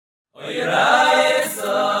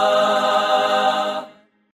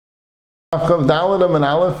Daladam and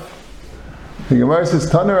Aleph. The Gemara says,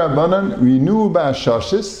 Taner Rabbanan, renew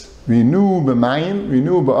ba'ashashis, renew b'mayim,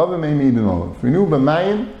 renew ba'avim eimid and olav. Renew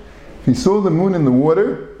b'mayim, if you saw the moon in the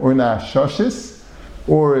water, or in ashashis,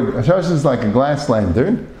 or ashashis is like a glass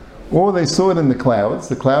lantern, or they saw it in the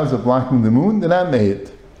clouds are blocking the moon, they're not made.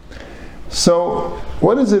 So,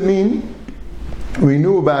 what does it mean?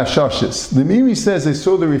 Renew ba'ashashis. The Miri says they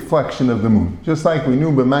saw the reflection of the moon. Just like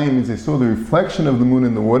renew b'mayim means they saw the reflection of the moon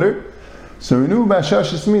in the water. So renew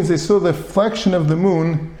b'ashashis means they saw the reflection of the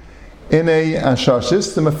moon in a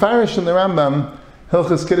ashashis. The Mefarish and the Rambam,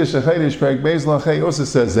 Hilchas Kiddush Achaydish, Perek Beis Lachay, also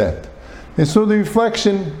says that. They saw the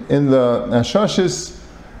reflection in the ashashis.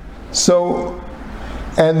 So,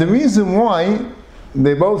 and the reason why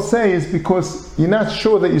they both say is because you're not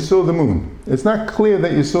sure that you saw the moon. It's not clear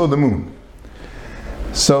that you saw the moon.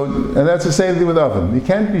 So, and that's the same thing with oven. You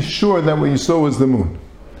can't be sure that what you saw was the moon.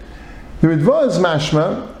 The Ritva is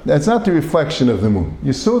mashma, that's not the reflection of the moon.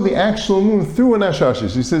 You saw the actual moon through an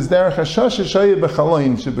ashashis. He says, Derech hashashis shayeh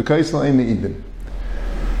b'chalayin shebekaisel ein me'idin.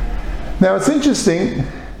 Now it's interesting,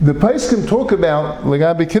 the Paiskim talk about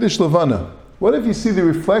Lagabi Kiddush Levana. What if you see the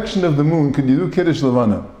reflection of the moon, could you do Kiddush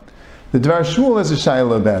Levana? The Dvar Shmuel has a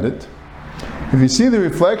shayla about it. If you see the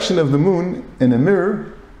reflection of the moon in a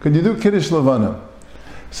mirror, could you do Kiddush Levana?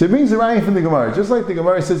 So it brings a raya from the Gemara. Just like the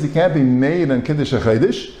Gemara says he can't be made on Kiddush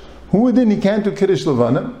HaChaydish, who didn't, he can't do Kiddush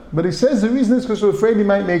Levana, but he says the reason is because we're afraid he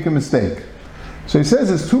might make a mistake. So he says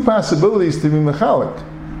there's two possibilities to be mechalik.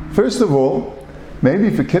 First of all, maybe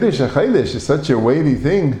for Kiddush HaChaydish is such a weighty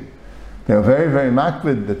thing, they're very, very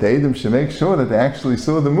makbid that the Edom should make sure that they actually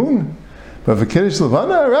saw the moon. But for Kiddush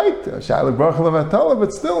Levana, right, Sha'alek Baruch Levatala,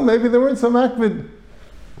 but still, maybe they weren't so makbid.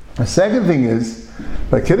 The second thing is,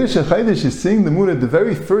 by Kiddush HaChaydish is seeing the moon at the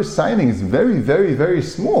very first signing is very, very, very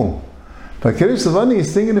small. By Kiddush Levana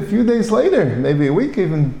is seeing it a few days later, maybe a week,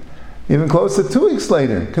 even close to 2 weeks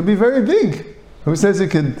later. It could be very big. Who says it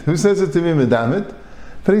to be medamit?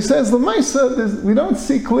 But he says, L'maisa, we don't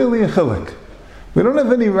see clearly a chilik. We don't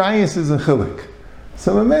have any rayas as a chilik.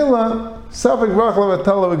 So Mamela, Safek Baruch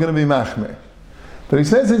Levatala, we're going to be machmer. But he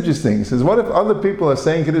says interesting. He says, what if other people are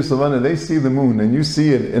saying Kiddush Levana, they see the moon and you see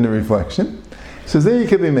it in a reflection? He says, there you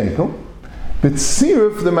could be mekel. But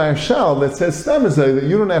Sirif, the Marshal, that says Stamazai, that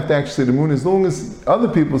you don't have to actually see the moon, as long as other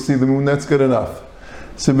people see the moon, that's good enough.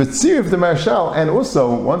 So, but Sirif, the Marshal, and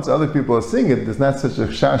also, once other people are seeing it, there's not such a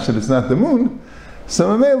chash that it's not the moon,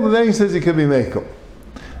 so Mamel, then he says it could be mekel.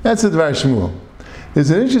 That's the Dvar Shmuel.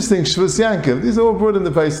 There's an interesting Shvus Yankiv, these are all brought in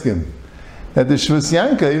the Paiskim, that the Shvus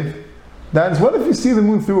Yankiv, that's what if you see the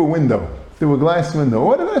moon through a window, through a glass window?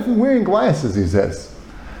 What if you're wearing glasses, he says?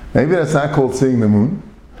 Maybe that's not called seeing the moon.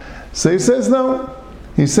 So he says no.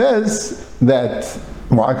 He says that,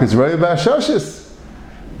 why? Because Roya Ba'ashashis.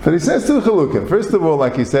 But he says to the Chalukim. First of all,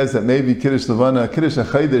 like he says that maybe Kiddush Levana, Kiddush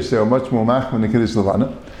HaChaydish, they are much more machman than Kiddush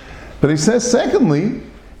Levana. But he says, secondly,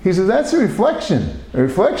 he says that's a reflection. A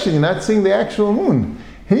reflection, you're not seeing the actual moon.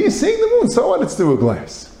 Here you're seeing the moon, so what? It's through a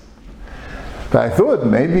glass. But I thought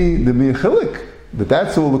maybe there'd be a chilik. But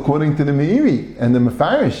that's all according to the Meiri and the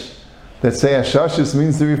Mefarish, that say Ashashis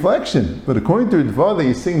means the reflection. But according to Ritva, that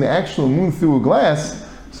you're seeing the actual moon through a glass,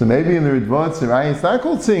 so maybe in the Ritva it's not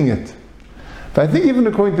called seeing it. But I think even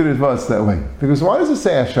according to Ritva it's that way. Because why does it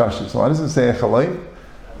say Ashashis? Why does it say a chalayim,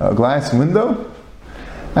 a glass window?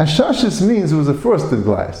 Ashashis means it was a frosted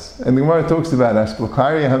glass. And the Gemara talks about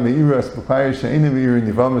Asplakari HaMeira, Asplakari Sha'ina Meira, in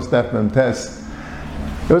Yavamas Daf Mem Tes.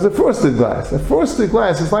 It was a frosted glass. A frosted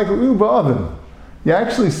glass is like a Uba oven. You're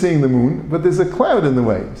actually seeing the moon, but there's a cloud in the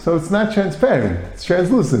way, so it's not transparent. It's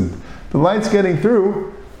translucent. The light's getting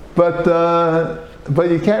through, but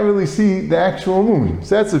you can't really see the actual moon.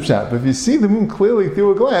 So that's the pshat. But if you see the moon clearly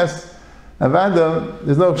through a glass, avada,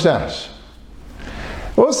 there's no pshash.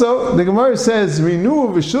 Also, the Gemara says, "Renew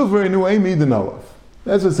v'shuv renew eimid and olav."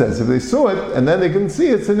 That's what it says. If they saw it and then they couldn't see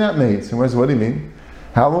it, it's not made. So what do you mean?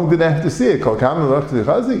 How long did they have to see it? Kol kam l'loch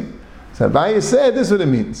t'chazi. So Abaye said, this is what it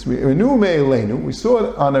means. We saw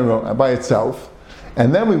it on our own, by itself,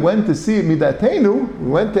 and then we went to see it midatenu, we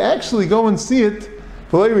went to actually go and see it,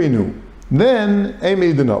 then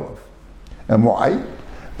eimid and olav. And why?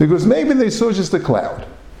 Because maybe they saw just a cloud.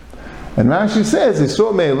 And Rashi says they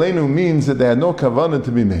saw me'elenu means that they had no kavanah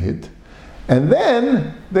to be made, and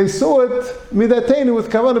then they saw it midatenu with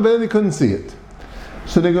kavanah, but then they couldn't see it.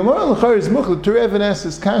 So the Gemara L'char is muchach, to Rev and asks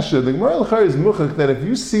this kasha, the Gemara L'char is muchach that if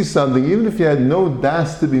you see something, even if you had no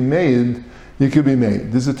das to be made, you could be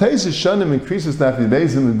made. There's a Taisus Shanim increases Nafi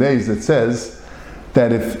Beizim and Beiz that says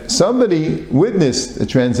that if somebody witnessed a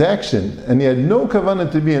transaction and he had no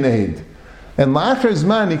kavanah to be an aid, And Lachar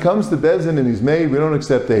Zman, he comes to Bezin and he's made, we don't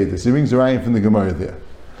accept Eidus. He brings a Ryan from the Gemara there.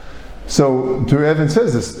 So, Evan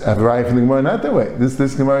says this, have a Ryan from the Gemara, not that way.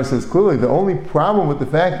 This Gemara says clearly the only problem with the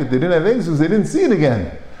fact that they didn't have Eidus was they didn't see it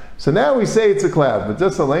again. So now we say it's a cloud, but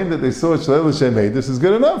just the lane that they saw Shalei L'Shem Eidus is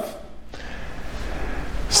good enough.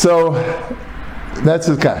 So, that's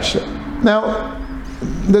the kasha. Now,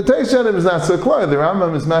 the Teish Shanim is not so clear. The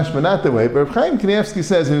Rambam is mashma not the way. But Reb Chaim Kanievsky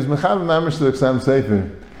says, he was Mechav Mamash to the Ksam Sefer,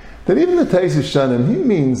 that even the Teish Shanim, he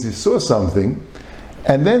means you saw something,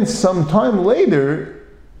 and then some time later,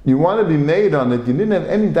 you want to be made on it, you didn't have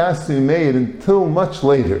any das to be made until much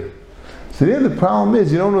later. So here the problem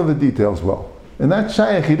is, you don't know the details well. And that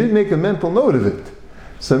Shaykh, he didn't make a mental note of it.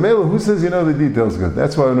 So Mela, who says you know the details good?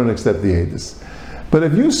 That's why we don't accept the Eidus. But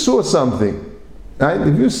if you saw something, right?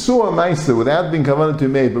 If you saw a Maisa without being kavanah to be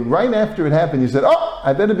made, but right after it happened, you said, oh,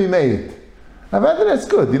 I better be made. I bet that's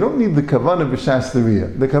good. You don't need the kavanah b'shas the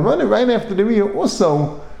riyah. The kavanah right after the riyah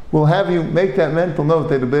also will have you make that mental note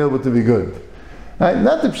that it'll be able to be good. Right?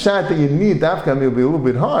 Not the pshat that you need, dafka will be a little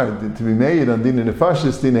bit hard to be made on dina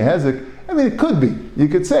nefashis, dina hezek. I mean, it could be. You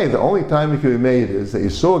could say the only time it can be made is that you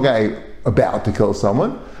saw a guy about to kill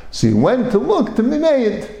someone, so you went to look to be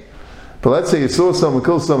made. But let's say you saw someone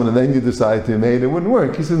kill someone and then you decided to be made, it wouldn't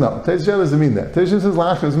work. He says, no, Teish doesn't mean that. Teish says,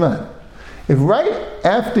 Lachar Zman. If right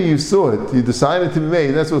after you saw it, you decided to be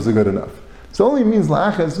made, that's also good enough. So it only means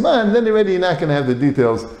Lachar Zman, then already you're not going to have the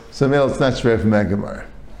details, so it's not shver from that Gemara.